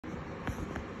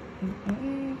Family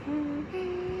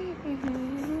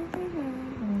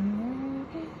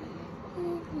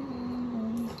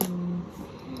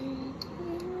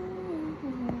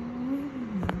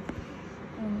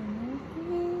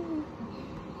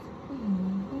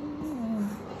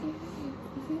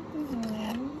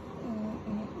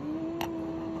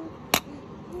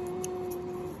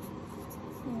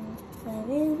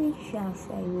shots,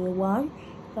 everyone.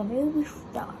 Family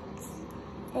starts.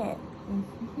 And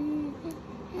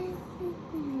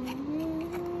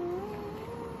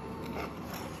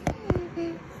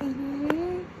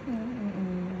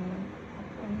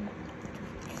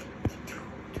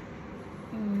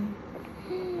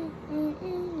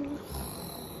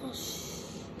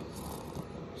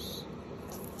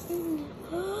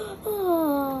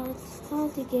oh, it's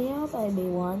time to get up,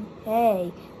 everyone.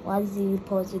 Hey, what is it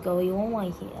supposed to go on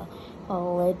right here?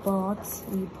 Oh, box,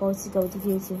 we supposed to go to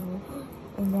get home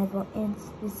and never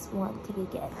ends this one to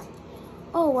get.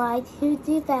 Alright, who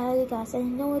did that? Guys, I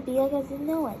know it because I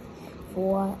know it.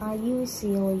 For are you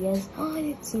serious?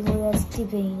 Serious to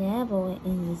be never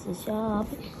in this shop.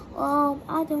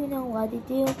 I don't know what to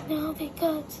do. No,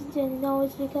 because I didn't know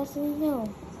it's because I know.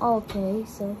 Okay,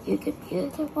 so you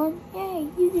computer one. Hey,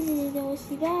 you didn't know it's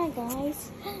bad,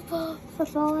 guys. For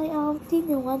all I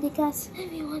didn't want because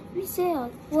everyone we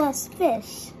said was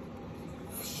fish.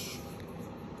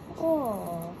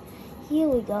 Oh, here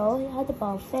we go. How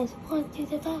about fish? One to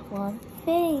the back one.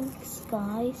 Thanks,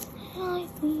 guys. I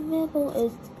remember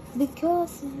it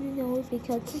because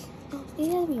because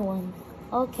everyone.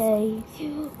 Okay,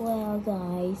 well,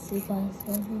 guys, because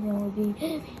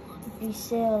be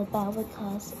sure about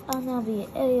because I'm not be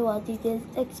everyone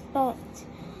didn't expect.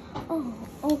 Oh,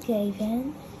 okay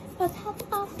then. But how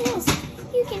about this?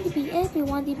 You can be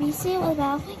everyone to be sure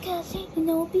about because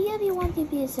be everyone to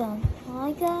be sure.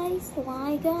 Why guys?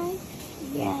 Why guys?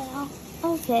 Yeah.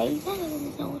 Okay.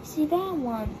 No, see that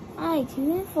one. I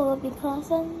do for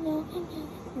because I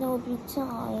know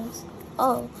besides.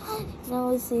 Oh,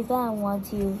 no, see that one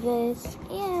to this.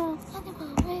 Yeah. What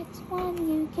about which one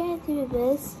you can do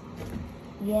this?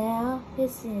 Yeah,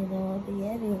 this is be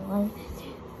everyone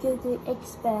to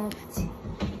expect.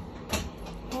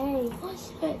 Hey,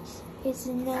 what's this? It's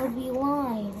no be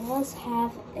line. Let's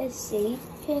have a safe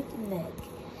picnic.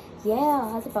 Yeah,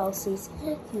 how about sis?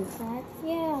 You that?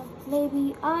 Yeah,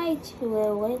 maybe I too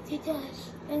will wait to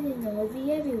dash. And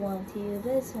be everyone to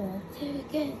this one.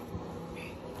 Again.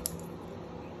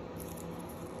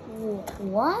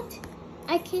 What?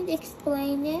 I can't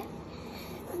explain it.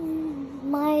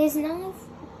 Mine is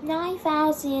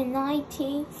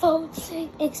 9,019 votes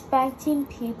expecting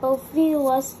people feel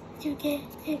us to get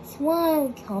this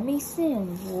one coming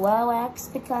soon. Well, X,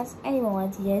 because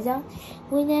anyone hears that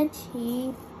with a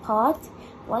teapot.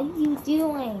 What are you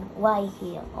doing right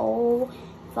here? Oh,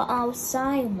 for our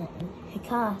Simon,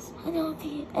 because I don't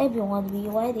think everyone be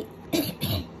ready.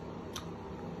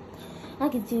 I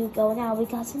can do go now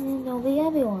because I know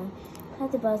everyone. How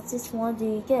about this one do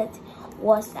you get?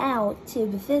 Was out to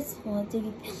the first one to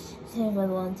get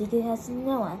one to get has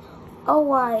no one.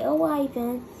 Alright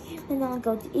then. And I'll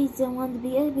go to each one to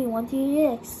be everyone to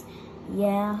X.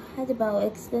 Yeah, how about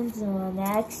expensive one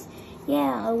X?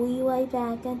 Yeah, I'll be right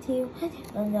back until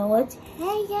I know what.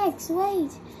 Hey X,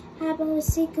 wait. How about a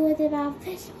secret about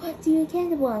this? What do you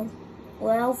get one?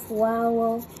 Well,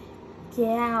 flower.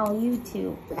 Get out, you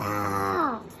two.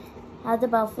 Ah! How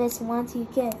about this one to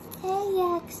get? Hey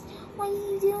X, what are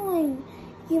you doing?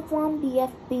 You from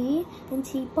BFB and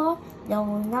Teapot?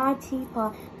 No, not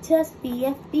Teapot, just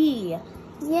BFB.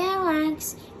 Yeah,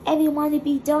 X, everyone to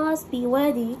be dogs, be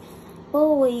ready.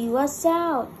 Boy, what's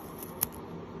out?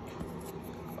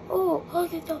 Oh,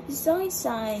 look at the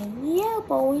sign. Yeah,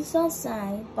 boy,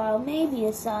 sign. But maybe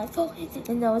a sign.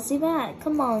 No, see that.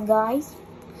 Come on, guys.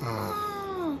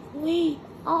 We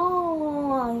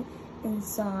all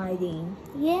insiding.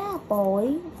 Yeah,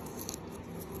 boy.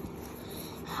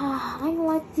 I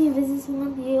like to visit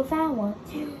one you found one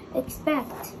to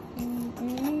expect.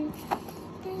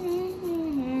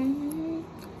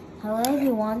 Hello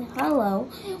everyone, hello.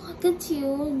 Welcome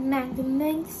to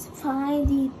Magnetic's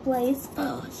Friday Place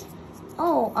Post.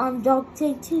 Oh, I'm Dog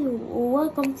Take 2.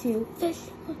 Welcome to Fish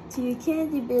to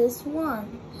Candy Biz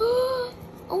 1.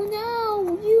 Oh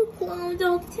no, you cloned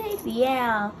Dog Tape.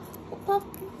 Yeah. But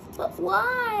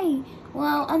why?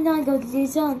 Well, I'm not going to do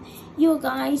this. You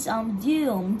guys are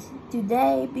doomed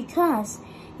today because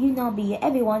you not be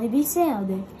everyone to be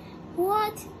sold.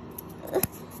 What?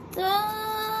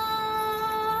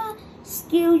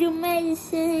 Skill the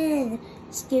medicine.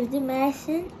 Skill the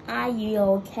medicine. Are you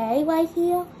okay right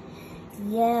here?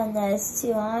 Yeah, that's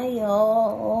too. Are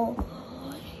you?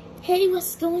 Hey,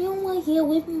 what's going on right here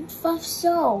with Fuff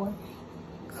Show?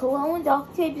 Clone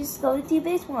duct tape is going to do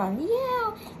this one.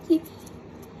 Yeah.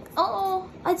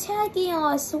 Attacking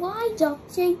us. Why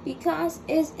duct tape? Because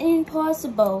it's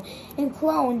impossible. And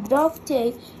clone duct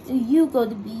tape, you go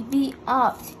to be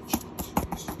up.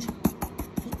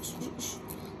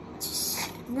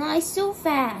 Nice, so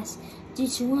fast.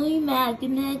 Destroy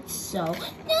magnet. So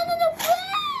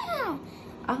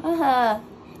no.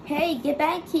 Hey, get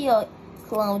back here,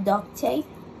 clone duct tape.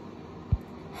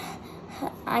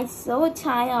 I'm so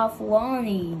tired of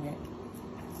warning.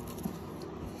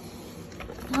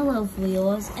 Hello,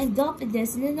 viewers, and God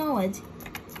doesn't know it.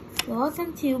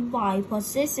 Welcome to my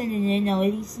position in the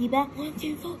noise feedback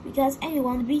because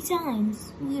everyone be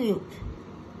times loop.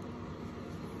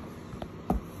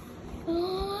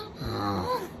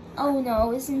 Oh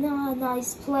no, it's not a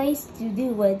nice place to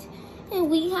do it. And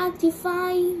we had to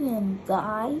find them,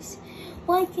 guys.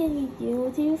 What can we do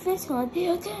to fish hunt?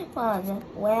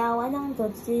 Well, I'm not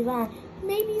going to do that.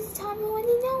 Maybe it's time we want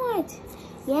to know it.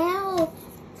 Yeah.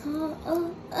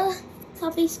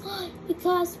 Copies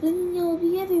because we know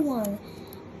everyone.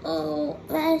 Oh,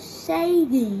 that's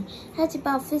shady. That's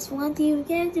about fish one to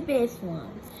get the best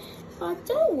one. But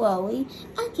don't worry,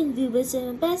 I can do this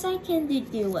the best I can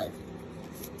do it.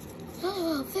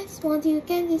 Oh, fish one to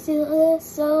get this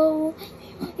so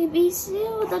it be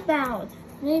sealed about.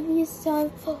 Maybe it's time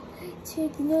for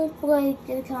taking a break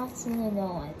and casting a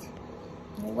note.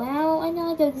 Well, I'm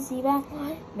not going to see that.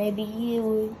 Maybe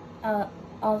you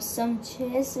of some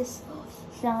chances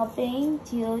shopping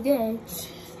today.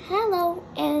 Hello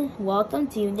and welcome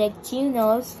to Nick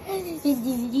Juno's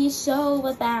DVD show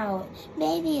about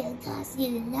maybe it costs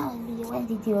you to know you went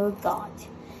to your God.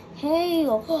 Hey,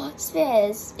 what's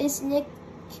this? It's Nick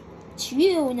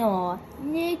Juno.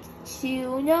 Nick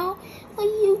Juno? What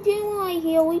are you doing right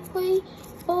here? We play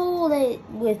bullet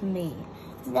with me.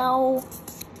 No.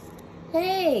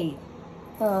 Hey.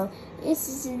 This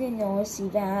isn't no see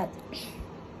that.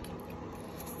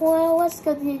 Well, let's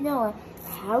go to the Noah.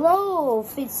 Hello,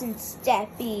 Fitz and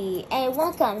Steffi, and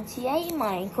welcome to a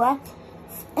Minecraft.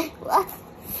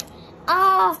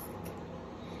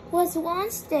 Was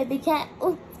once there because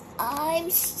I'm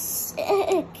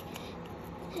sick.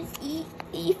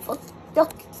 Evil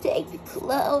duct tape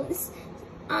clothes.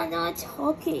 I'm not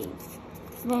talking.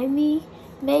 Maybe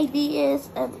it's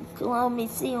a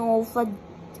missing for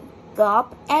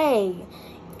Gop A.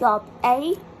 Gop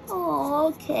A? Oh,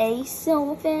 okay,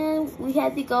 so then we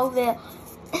had to go there.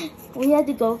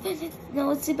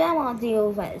 No, it's about on the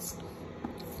overs.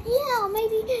 Yeah,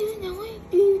 maybe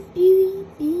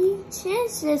be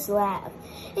chances left.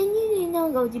 And you did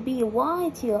not go to be a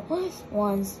white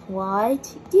once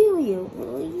white, do you?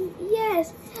 Well,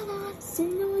 yes. So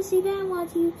no, it's about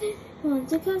what you want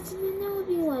to come to the know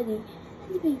be ready.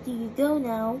 Do you go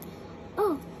now?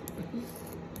 Oh.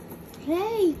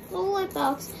 Hey, bullet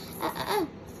box.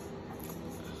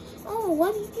 Oh,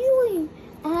 what are you doing?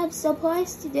 I have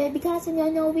surprise today because I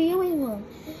don't know the only one.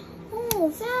 Oh,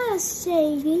 that's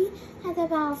shady. How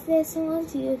about this one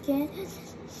too again?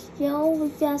 We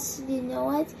just, you know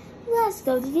what? Let's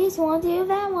go to this one to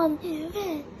that one.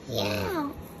 Yeah.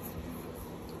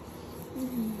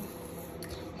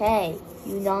 Hey,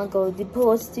 you're not going to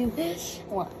post to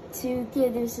want to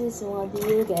get this one to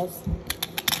you guys.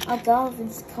 I got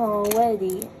this call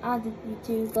ready. I need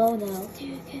to go now.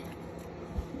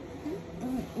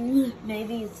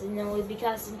 Maybe it's no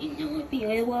because you know it'd be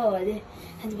a word.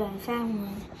 And if I found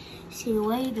one, she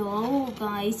waited all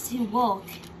guys to walk.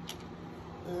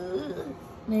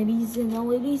 Maybe it's a no,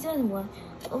 maybe it's one.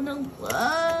 Oh no.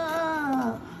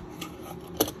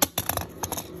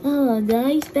 Oh,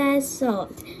 nice bad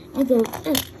salt. I go,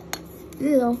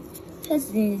 little.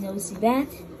 Just didn't know see that.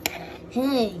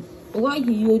 Hey. Why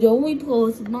you don't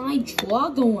post my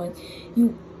truck on?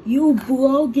 You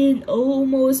broke it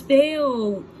almost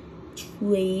failed.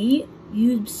 Tree,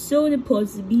 you're so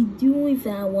supposed to be doing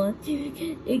that one.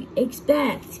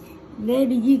 Expect.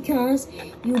 Maybe because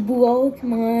you broke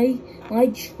my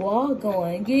truck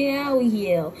on. Get out of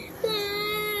here.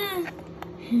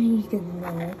 You can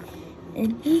know.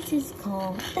 And he just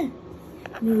called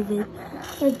move it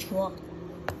a truck.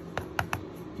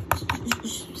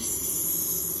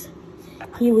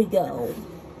 Here we go.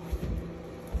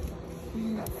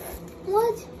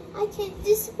 What? I can't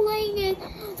display it.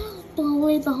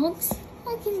 Bullet box.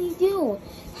 What can you do?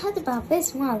 How about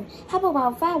this one? How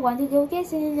about that one to go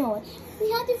get in the north?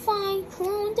 We have to find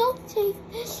clone duct tape.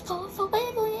 Oh, for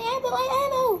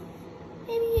ammo.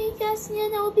 Maybe you guys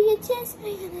will be a chance.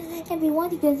 Everyone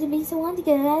to get to be someone to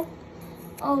get that.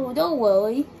 Oh, don't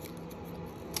worry.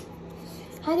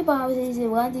 How about this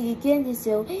wanting again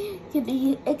so to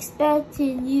be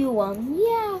expecting you one?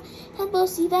 Yeah, how about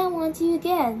see that one to you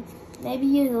again? Maybe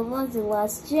you don't want the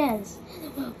last chance.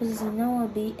 Because you know it'll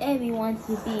be everyone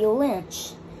to be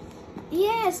lynched.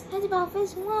 Yes, how about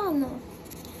this one?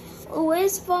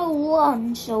 Where's for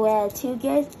lunch to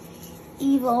get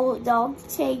evil dog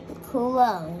tape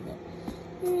cologne?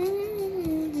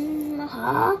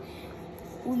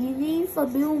 We need for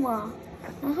Boomer.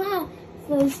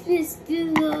 First this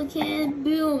Google can't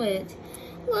boom it.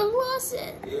 We lost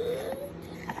it.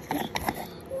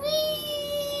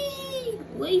 Wee!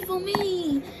 Wait for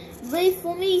me. Wait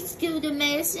for me, Scooter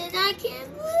Medicine. I can't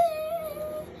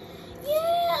breathe.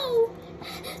 Yeah.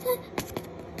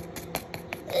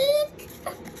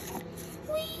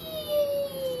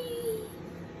 Wee!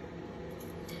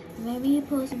 Maybe you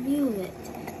supposed to mute it.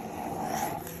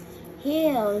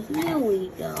 Here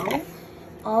we go.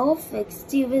 All fixed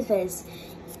to with this.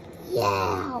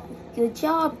 Yeah! Good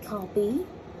job, copy.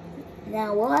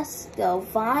 Now let's go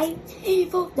find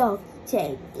evil dog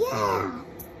tape. Yeah!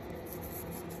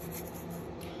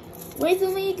 Wait for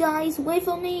me, guys. Wait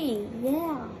for me.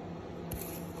 Yeah.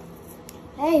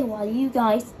 Hey, what are you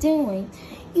guys doing?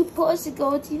 You're supposed to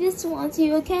go to this one so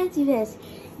you can't do this.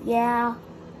 Yeah,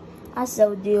 I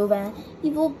so do that.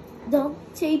 Evil dog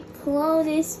tape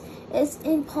clothes. It's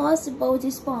impossible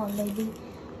to spawn, maybe.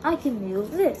 I can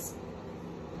move this.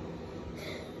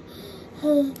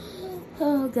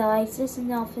 Oh, guys, that's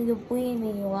enough of the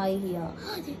blaming right here.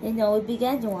 And now we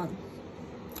begin one.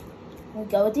 We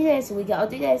gotta do this, we gotta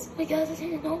do this. Because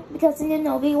you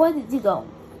know, be ready to go.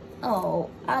 Oh,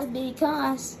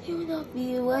 because you not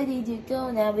be ready to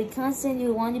go now because then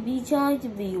you want to be trying to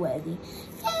be ready.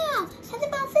 Yeah, and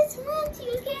about this month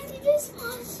you can't do this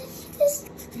one.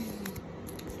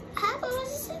 How about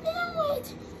this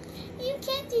it? You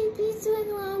can't do this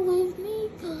one with me.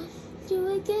 You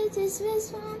will get this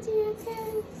response you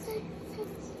again.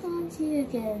 Response you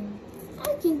again.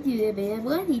 I can do it, babe.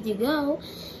 Ready to go.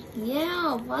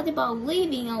 Yeah, what about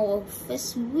leaving our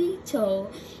first tour?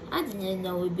 I didn't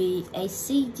know it would be a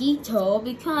CD tour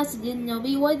because I didn't know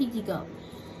we ready to go.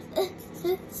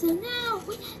 So now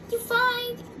we have to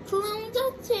find clone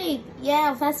duct tape.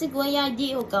 Yeah, that's a great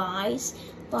idea, guys.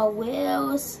 But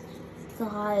where's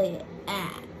guy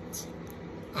at?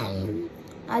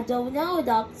 I don't know,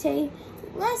 duct tape.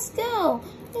 Let's go.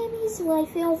 Maybe it's right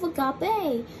there for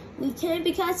Gabe. We can't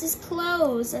because it's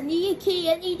closed. I need a key.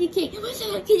 I need a key. Where's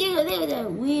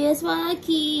my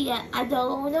key? I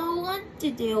don't know what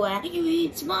to do.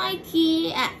 It's my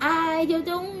key. I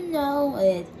don't know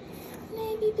it.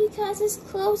 Maybe because it's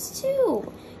closed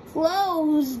too.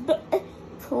 Closed.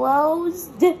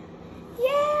 Closed.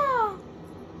 Yeah.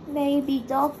 Maybe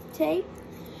duct tape.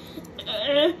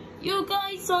 You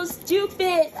guys are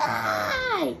stupid.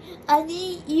 I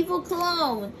need evil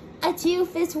clone. I choose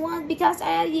this one because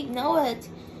I already know it.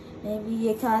 Maybe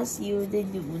because you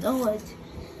didn't know it.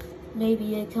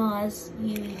 Maybe because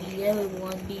you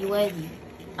everyone be ready.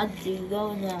 I do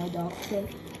go now, Doctor.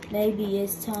 Maybe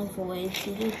it's time for it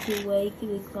to wake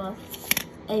because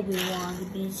everyone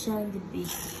be trying to be.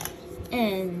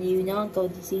 And you're not going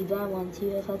to see that one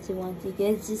too if I want to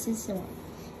get this is one.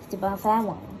 It's about that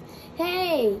one.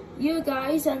 Hey, you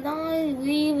guys are not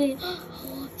leaving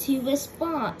to the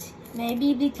spot.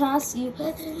 Maybe because you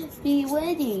be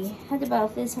ready. How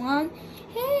about this one?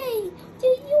 Hey, do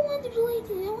you want to play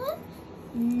this one?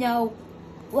 No.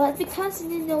 Well, because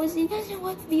you know he doesn't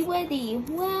want to be ready.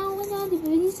 Well, we're not the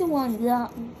reason one,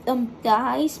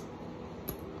 guys.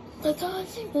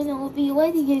 Because you know be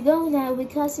ready to go now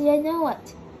because you know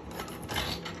it.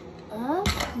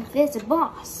 There's a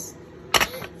boss.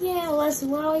 Yeah, let's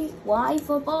why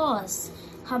for boss?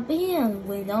 Habin,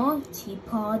 we know tea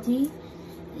party.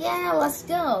 Yeah, let's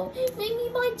go. Make me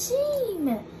my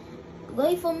team.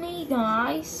 Wait for me,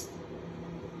 guys.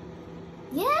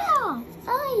 Yeah,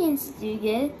 I am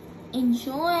student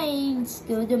enjoying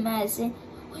school medicine.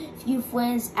 Few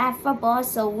friends at the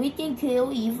boss so we can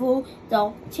kill evil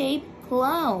duct tape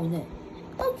clown.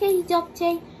 Okay, duct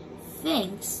tape.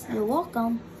 Thanks. You're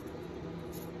welcome.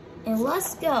 And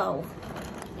let's go.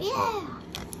 Yeah.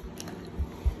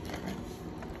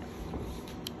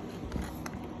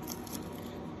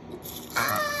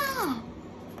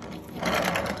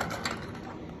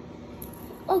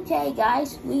 Okay,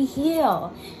 guys, we here.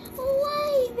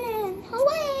 Away, then.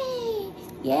 Away.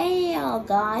 Yeah,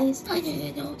 guys. I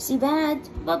didn't know see that.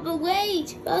 But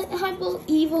wait. But I will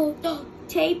evil duct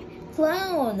tape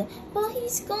clown. But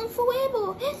he's gone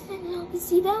forever.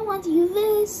 See that want to use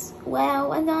this?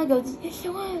 Well, I'm not going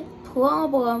to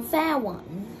problem fair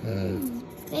one.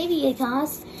 Maybe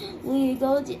because we're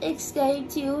going to escape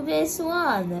to this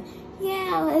one.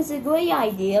 Yeah, that's a great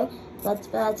idea. But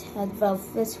what about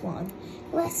this one?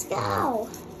 Let's go.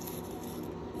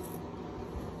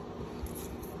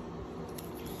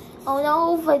 Oh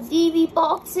no, for DVD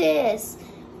boxes.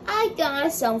 I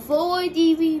got some 4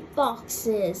 DVD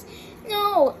boxes.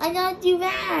 No, I don't do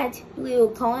that, little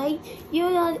coin.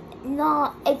 You're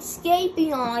not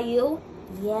escaping, are you?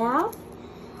 Yeah?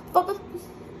 But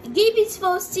give me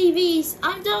those TVs.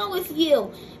 I'm done with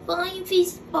you. Buying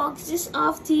these boxes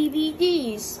of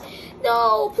DVDs.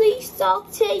 No, please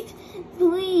stop tape.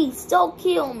 Please don't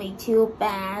kill me too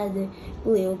bad,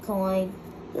 little coin.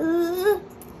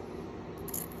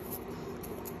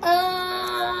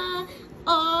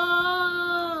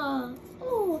 Oh,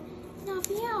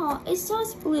 now it's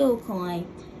just blue coin.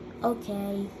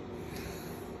 Okay.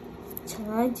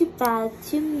 Time to back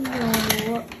to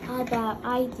know about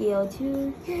idea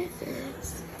to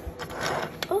this.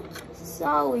 Oh,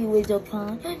 sorry, little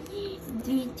coin.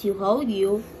 Need to hold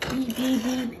you. Beep, beep,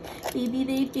 beep, beep, beep,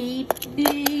 beep, beep,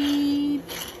 beep.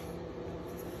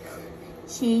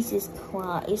 Jesus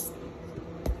Christ.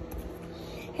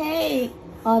 Hey,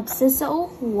 Obsessor,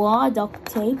 what duct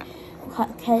tape?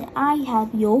 Can I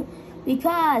have you?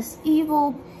 Because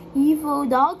evil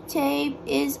duct tape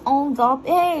is on Gop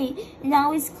A.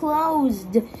 Now it's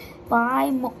closed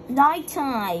by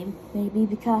nighttime. Maybe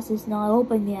because it's not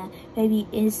open yet. Maybe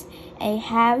it's a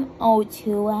half or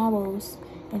 2 hours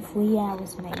and 3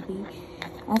 hours maybe.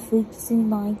 I fixed in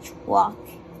my truck.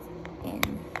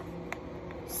 And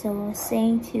so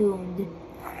stay tuned.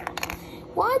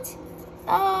 What?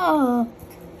 Oh.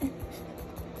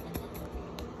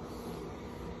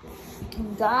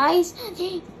 Guys,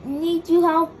 need to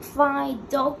help find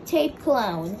duct tape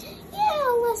clown. Yeah,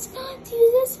 let's go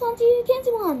do this one, do get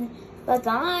one. But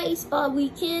guys, we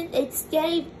can't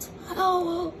escape.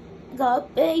 Oh, got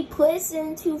a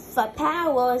prison to for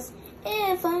powers.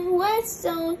 If I'm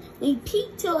Weststone, we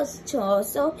peaked us, so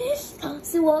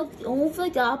we'll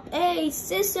overgot a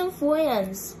system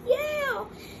friends. Yeah,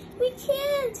 we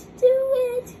can't do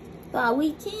it, but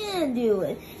we can do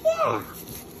it. Yeah.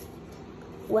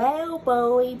 Well,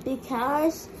 boy,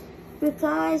 because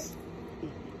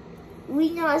we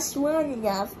not strong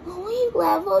enough. We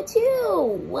level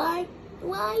 2. Why?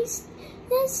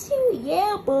 That's 2.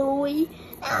 Yeah, boy.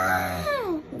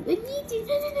 We need to.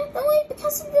 No, wait,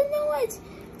 because of the noise.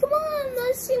 Come on,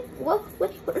 let's see.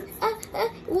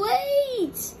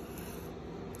 Wait.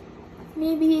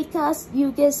 Maybe because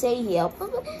you can say help. No,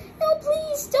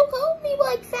 please don't hold me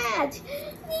like that.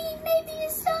 Maybe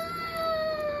it's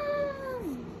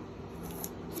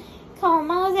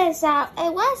Come on, this out. Hey,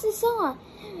 what's the song?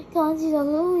 Going to the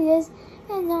Louis,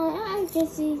 and I can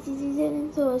see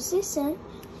into a system.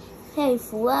 Hey,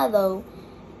 Flato,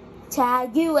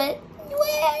 tag you it.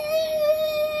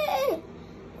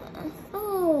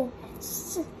 Oh,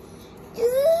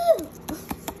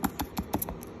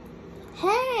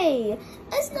 hey,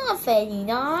 that's not very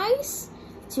nice.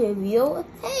 Trivial.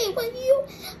 Hey, when you,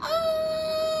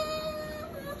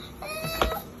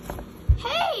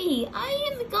 hey, I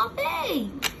am the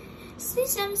Gabe.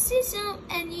 System,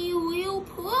 and you will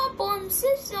problem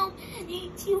system.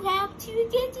 Need to have to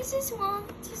get this one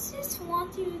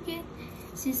to get.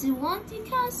 This is one to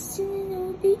cast to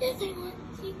be the one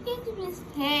to get this.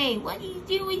 Hey, what do you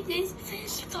do with this?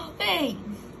 Gabe?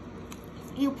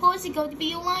 You're supposed to go to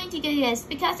be aligned to get this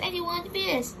because anyone to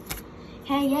this.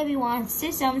 Hey everyone,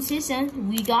 system,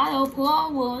 we got a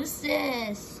problem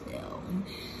system.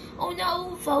 Oh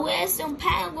no, the Western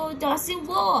power doesn't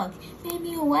work.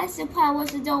 Maybe the Western power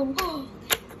don't work.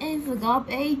 And forgot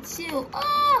A2.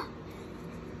 Ah!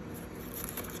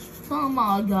 Come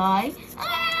on, guy.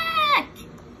 Ah!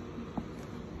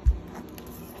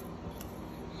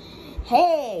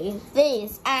 Hey,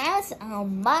 these ads are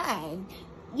mine.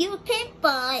 You can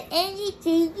buy any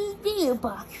DVD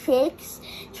box fix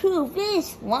through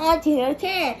this water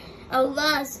can.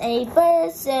 Unless a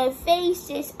person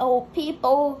faces old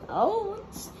people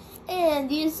owns. And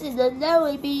this is the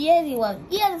never be anyone.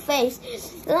 The other face.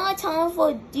 Not time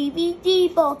for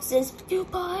DVD boxes. You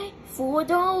buy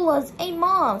 $4 a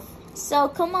month. So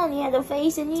come on, the other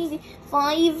face, and you need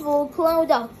 5 for cloud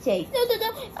duct tape. No.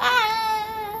 Ah!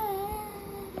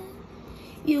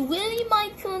 You really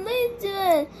might collect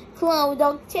the cloud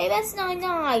duct tape. That's not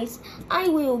nice. I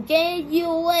will get you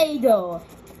later.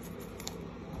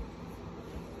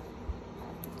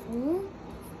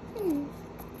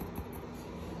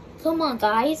 Come on,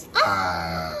 guys.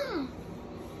 Ah!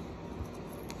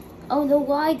 Oh, no,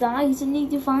 why, guys? You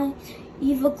need to find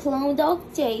evil clone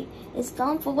duct tape. It's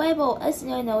gone forever. As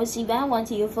no, see that one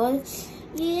to you first.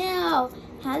 Yeah,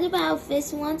 How about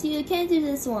this one? You can do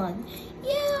this one.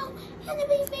 Yeah, and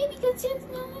maybe continue.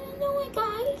 No,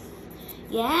 guys.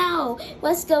 Yeah,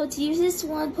 let's go to this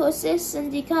one position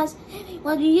because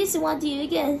what do you want to do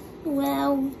again?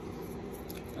 Well,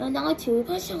 not to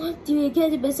do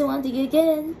again, but I want to do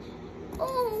again.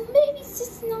 Oh, maybe it's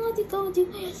just not going to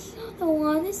the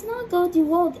one. It's not going to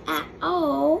work at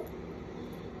all.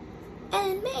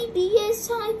 And maybe it's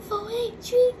time for a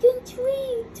trick and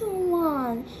treat to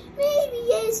one. Maybe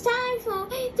it's time for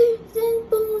the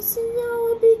boost to know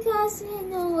it because I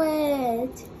know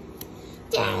it.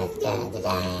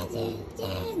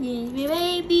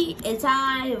 Maybe it's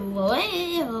time for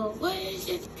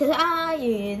it. Cause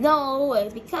I know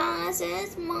it because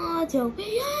it's motto.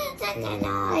 Because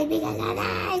I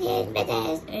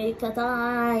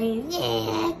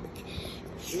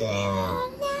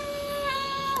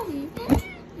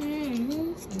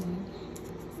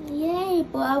Yay,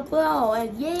 bro,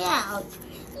 and yeah.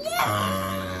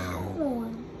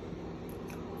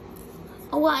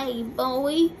 Alright,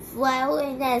 boy, flower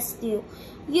and that's you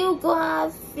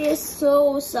grab this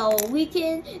so we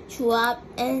can drop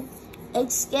and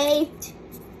escape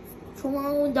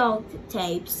clone dog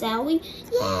tape, shall we?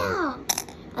 Yeah.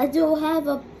 I don't have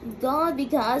a gun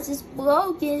because it's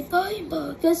broken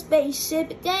the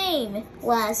spaceship game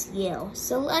last year.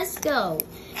 So let's go.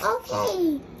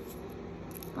 Okay.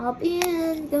 Hop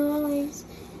in, guys.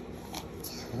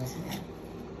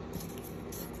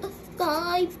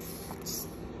 Guys,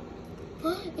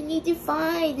 I need to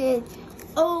find it.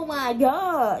 Oh my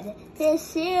god, this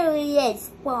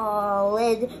serious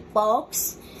solid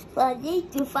box. But I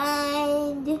need to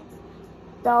find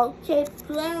dog shaped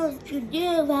clone to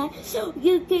do that, so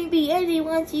you can be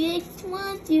anyone you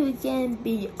want. You can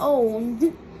be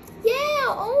owned. Yeah,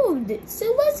 owned.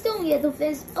 So let's go get the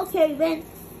fish. Okay, then.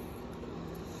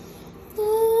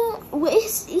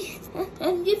 Where's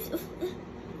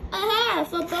I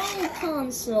have a bone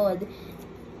console.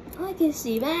 I can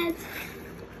see that.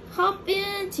 Hop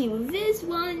into this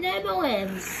one never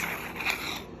ends.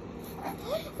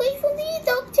 Wait for me,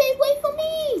 duct tape, wait for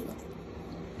me!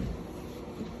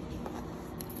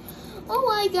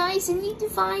 Alright guys, I need to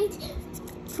find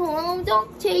from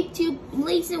duct tape to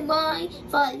reason why,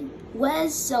 but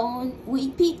red zone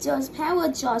with pizza's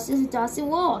power charges doesn't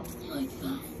work.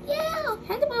 Yeah,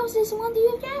 and about this one, do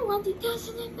you get one? Because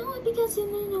I know it, because I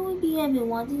know it be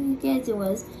everyone didn't get to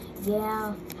us.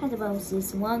 Yeah, heard about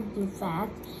this one, in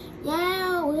fact.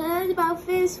 Yeah, we heard about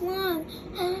this one.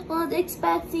 Not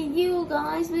expecting you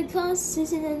guys because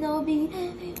this is nobody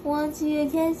wants you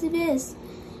against this.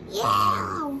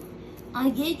 Yeah,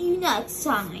 I'll get you next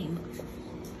time.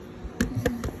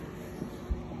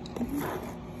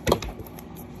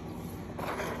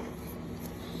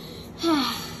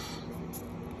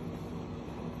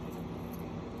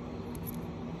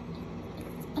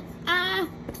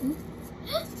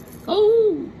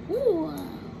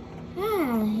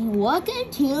 Welcome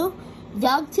to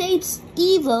Duct Tape's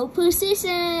Evil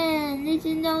Precision. This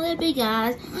is not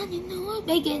because I didn't know what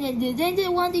they're gonna do. They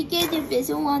didn't want to get this,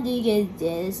 I want to get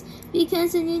this.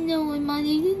 Because I didn't know what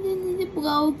money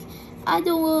broke. I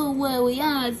don't know where we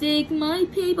are. I think my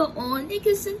paper on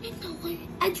because I didn't know what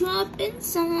I dropped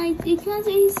inside because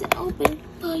it's open.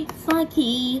 My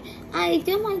key. I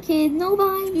got my kid.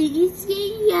 Nobody is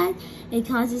here yet.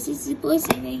 Because this is the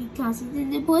person, because it's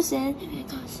in the person,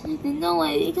 because I didn't know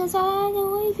it, because I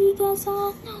know it, because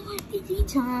I know it 50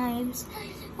 times.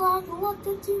 Like, what the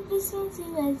 2% is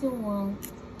the one.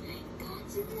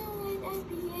 Because I know it, I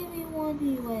be everyone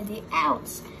be ready out.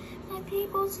 My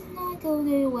people should not go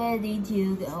there ready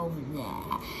to go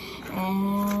there.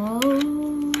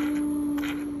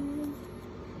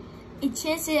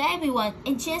 Enchanting everyone.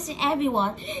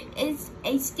 It's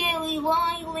a scary,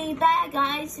 wily bad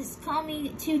guys is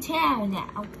coming to town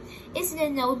now. Isn't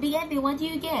it no be everyone to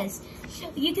you guess?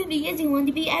 You can be anyone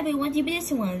to be everyone to be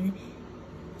this one.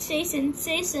 Jason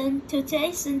to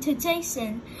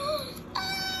Jason.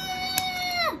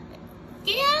 Ah!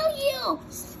 Get out you!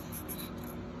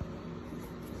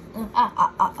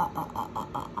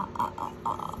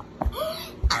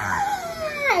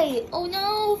 Oh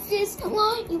no, this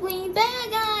lightning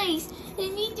bad guys! They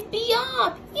need to be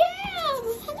up! Yeah!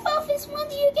 What about this one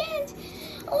do you get?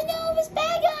 Oh no, it's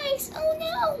bad guys! Oh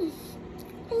no!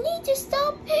 I need to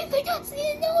stop because they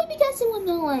didn't know it because they will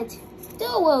know it.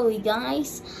 Don't worry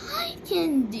guys, I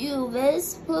can do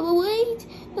this. But wait,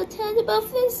 pretend about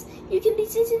this. You can be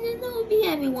sitting and know be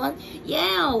everyone.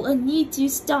 Yeah, I need to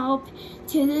stop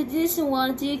to this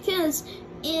one because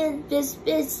in this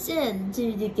person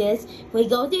to the kids. We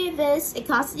go do this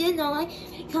because you know,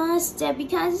 because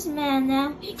it's man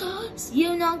now. Because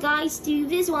you know, guys, do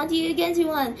this one to you against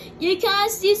one. You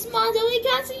guys do smarter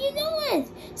because you know it.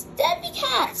 Step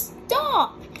because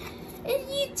stop. And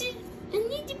need to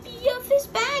be off this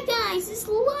bad guys. It's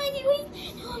lying.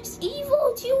 It's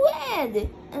evil to win.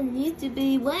 I need to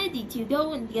be ready to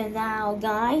go now,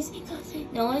 guys.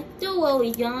 No, don't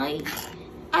worry, guys.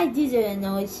 I didn't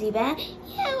know it's bad.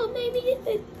 Yeah, well, maybe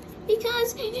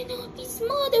because you know be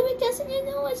smarter because you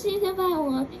know what's in the bad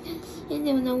one. You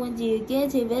don't know when do you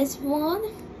get to this one.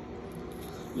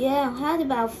 Yeah, how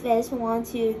about first one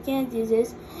to get to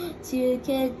this to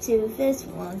get to this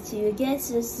one to get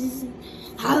to this.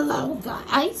 Hello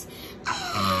guys.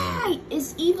 Ah,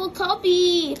 it's evil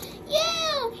copy.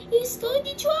 Yeah, he's going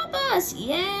to trap us.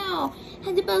 Yeah,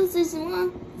 how about this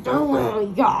one? Don't worry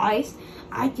guys.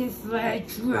 I can fly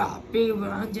drop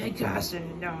around the castle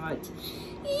not.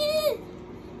 Yeah,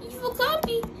 evil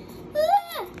copy.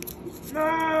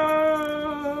 Ah.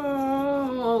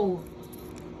 No.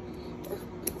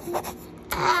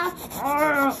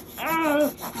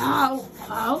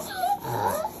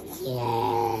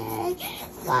 Yeah.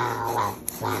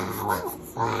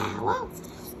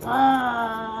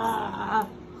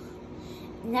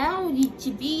 Now we need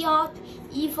to be up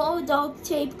evil dog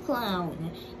tape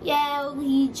clown. Yeah,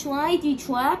 he tried to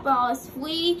trap us.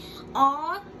 We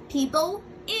are people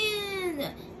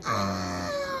in.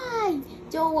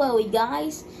 Don't worry,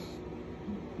 guys.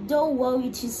 Don't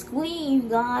worry to scream,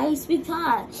 guys,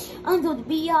 because I'm going to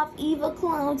be up evil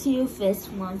clown to your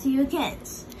first one to your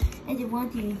kids. And then one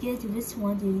to you get to this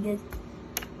one to you get.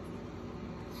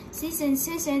 Season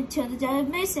to the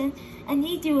dimension. I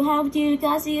need to help you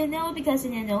guys, you know, because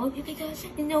you know, because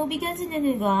you know,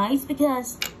 guys,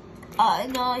 because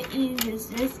I'm not in this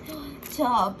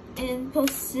top in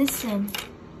position.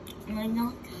 I'm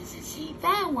not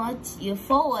that want you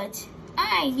forward.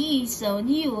 I need some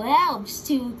new helps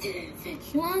to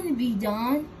want to be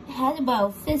done. How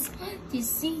about this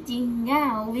deciding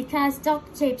now because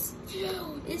duct tape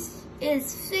is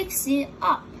fixing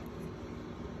up.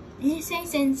 This is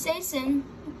sensation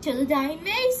to the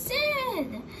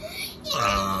dimension.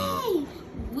 Yay!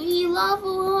 We love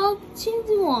our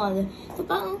children.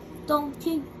 About duct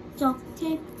tape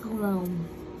cologne.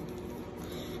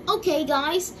 Okay,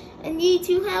 guys, I need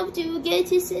to help to get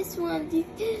to this one to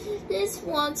this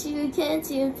one to get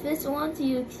to this one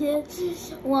to get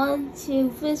one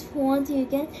to this one to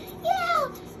get. Yeah,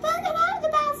 but about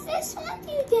this one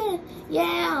to get.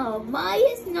 Yeah,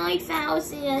 minus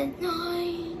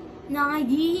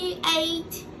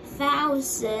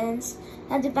 98,000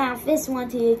 and about this one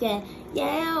to get.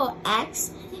 Yeah,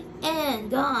 X. And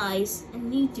guys, I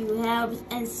need to help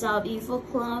and stop evil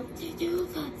club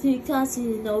because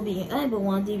you know being able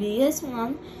want to be this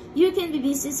one. You can be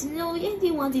business no and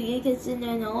you want to get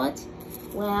consider know what?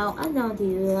 Well, I know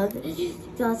the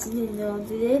because you know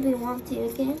they want to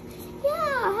again.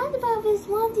 Yeah, how about this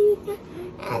one to you again?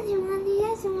 And you want the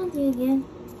yes one to again.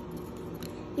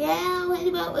 Yeah, what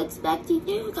about expecting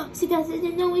you because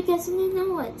you know because you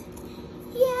know what?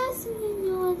 Yes, you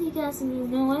know what because you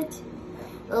know what?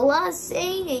 The last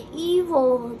thing the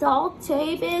evil dog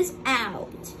tape is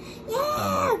out.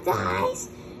 Yeah, guys.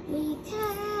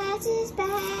 Because it's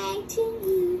back to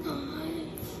you.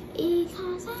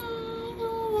 Because I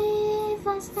know if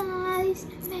I skies,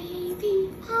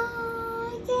 maybe I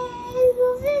get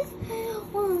this.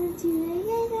 Want to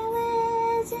get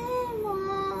away and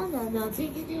one. I'm not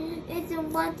thinking it's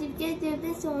want to get to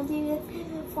this one to get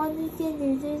want to get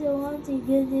to this want to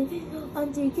get to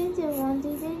want to get to want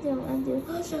to get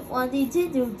to want to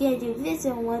get to this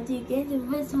and want to get to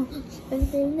this one.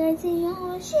 But then I say,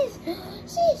 oh, she's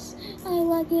I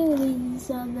like your wings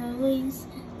on the wings.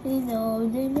 They know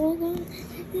they know.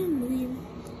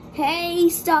 Hey,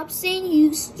 stop saying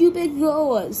you stupid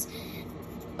girls.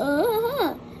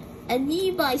 I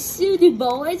need my suited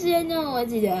boys and no one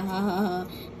to that.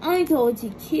 I'm going to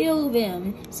kill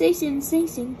them. Station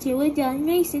to a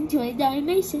dimension, to a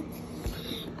dimension.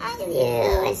 I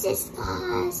knew it's just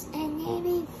us and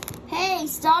maybe. Hey,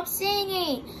 stop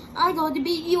singing. I'm going to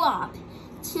beat you up.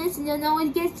 Just to know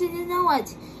it gets to know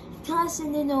it.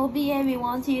 Cousin to know be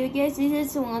everyone to you gets to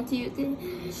this one to you.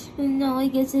 No,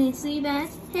 it gets to sleep at.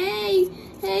 Hey,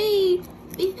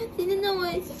 didn't know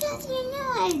it. Because you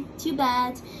know it. Too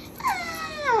bad.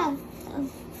 Ah!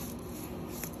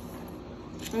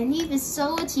 I need the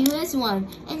solar to this one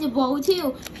and the bowl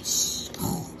too.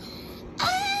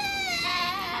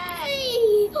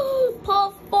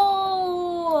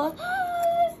 Puffball!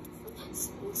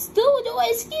 Still do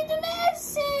I skip the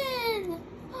medicine?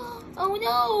 Oh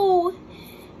no!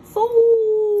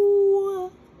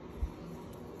 4.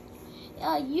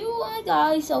 You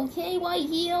guys okay right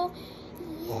here?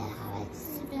 Yeah,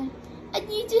 I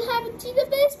need to have it to the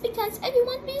best because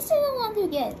everyone needs to want to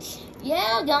get.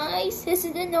 Yeah, guys, this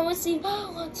is the noise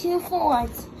 2 4.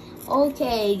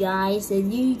 Okay, guys, I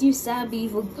need to stop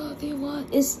before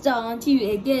what is starting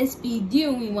to, I guess, be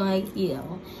doing right here.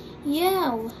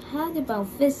 Yeah, how about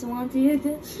this one to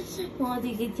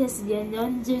get tested and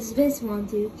not just this one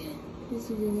to this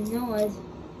is the noise.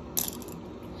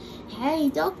 Hey,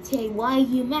 Doctor, why are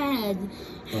you mad?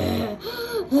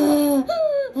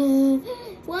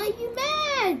 Why are you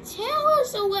mad? Tell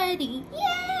us already.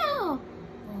 Yeah.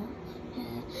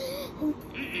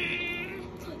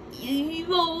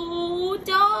 Evil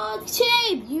dog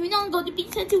shape. You're not going to be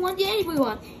sent to one to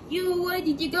everyone. You're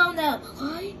ready to go now.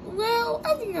 Well,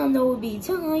 I did not know it would be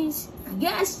times.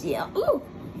 Yes, yeah. Ooh.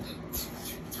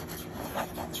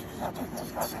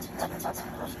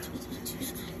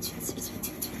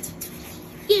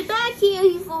 Get back here,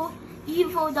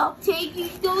 evil dog tape. You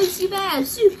don't see bad.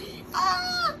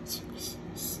 Ah!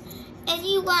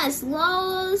 Any last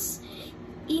laws?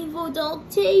 Evil dog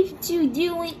tape to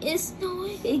doing is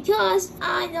because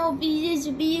I know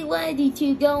be ready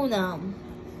to go now.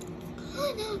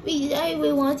 Because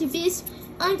everyone to this,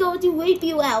 I'm going to whip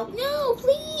you out. No,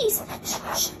 please.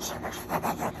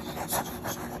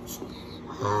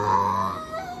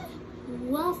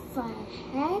 What the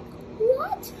heck?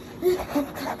 What?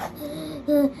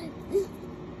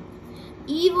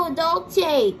 Evil dog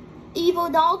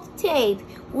tape,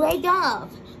 wake up.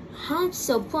 I have a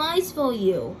surprise for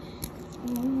you.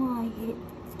 What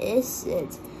is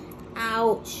it?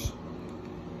 Ouch.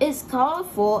 It's called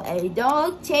for a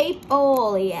dog tape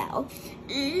Oreo.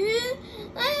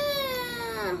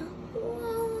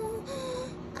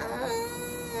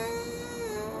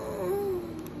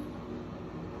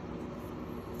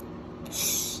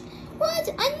 What?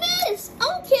 I missed.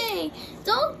 Okay.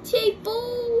 Dog tape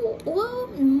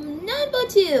number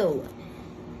 2.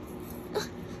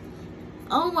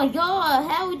 Oh my God,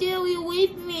 how dare you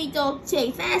whip me, dog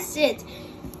tape? That's it.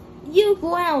 You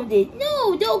grounded.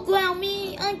 No, don't ground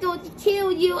me. I'm going to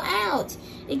kill you out.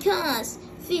 Because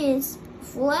this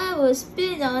flower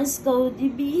spinner is going to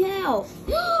be hell.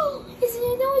 Is it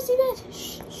a noisy bed?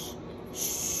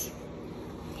 Shh.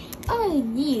 I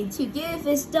need to get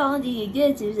this dog to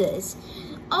get to this.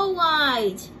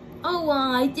 Alright,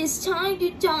 it's time to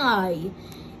die.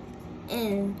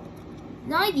 And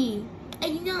 90.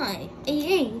 89,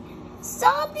 88.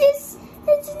 Stop this!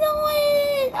 It's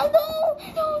annoying! Oh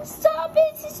no! Stop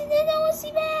it! It's an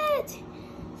noisy bed!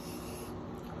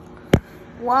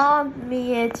 1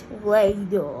 minute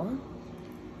later.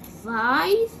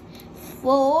 5,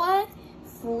 4,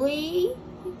 3,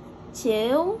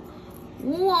 2,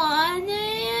 1,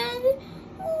 and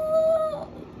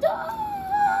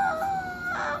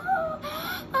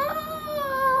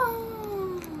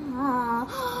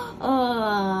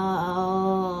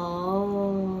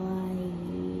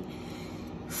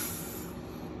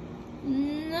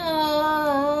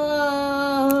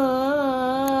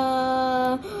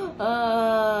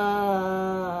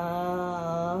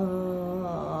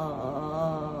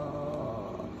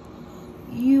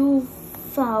you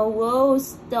foul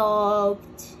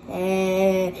stopped.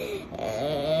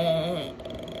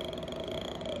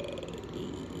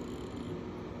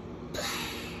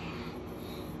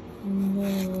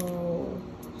 No.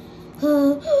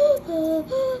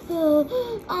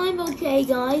 I'm okay,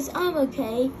 guys. I'm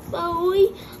okay.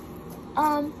 Bowie.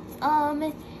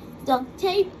 Duct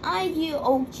tape. Are you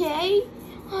okay?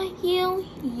 Are you?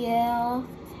 Yeah.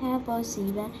 How about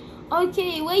see that?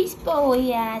 Okay, where's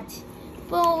Bowie at?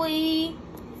 Bowie.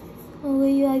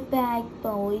 Bowie, right back.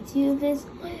 Bowie, to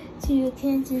your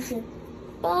Kansas.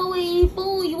 Bowie,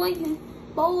 where you?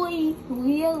 Bowie,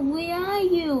 where are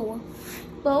you?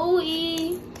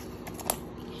 Bowie.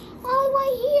 Oh,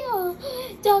 right here.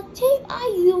 Duct tape, are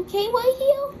you okay right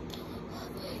here?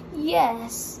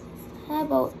 Yes. How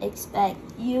about expect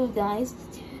you guys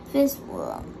this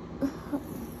one?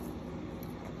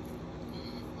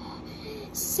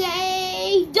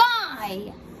 Say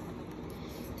die.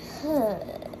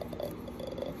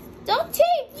 Duct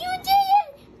tape, you did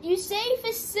it. You saved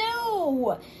us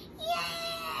so.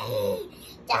 Yay!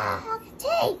 Dog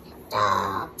tape.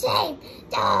 Dog tape,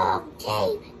 dog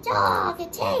tape, dog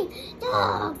tape,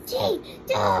 dog tape,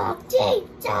 dog tape,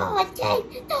 dog tape,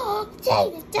 dog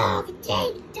tape, dog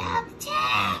tape, dog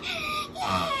tape.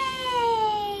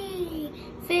 Yay!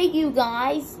 Thank you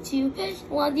guys to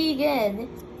once again.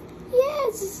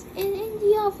 Yes, in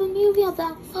India for movie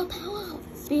about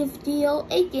BFDO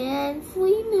again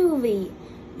free movie.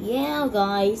 Yeah,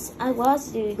 guys, I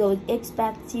was to go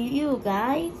expect to you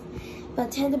guys.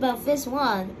 But tell about this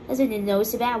one. I didn't know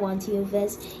about one to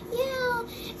this. Yeah,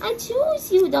 I told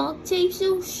you duct tape,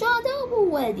 so shut up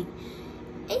already.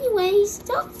 Anyways,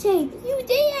 duct tape, you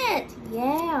did it.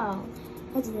 Yeah,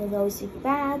 I didn't know so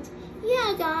bad.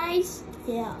 Yeah, guys.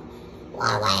 Yeah.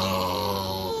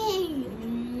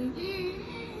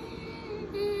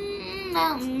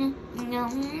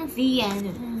 The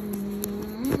end.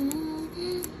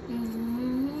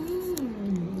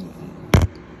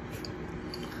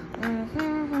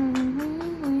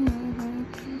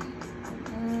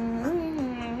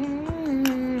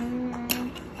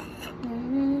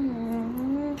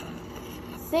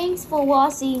 Thanks for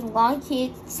watching. Like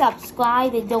it,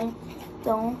 subscribe, and don't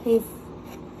hit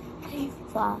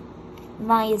the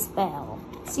nice bell.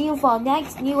 See you for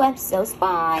next new episodes.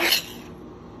 Bye.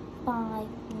 Bye.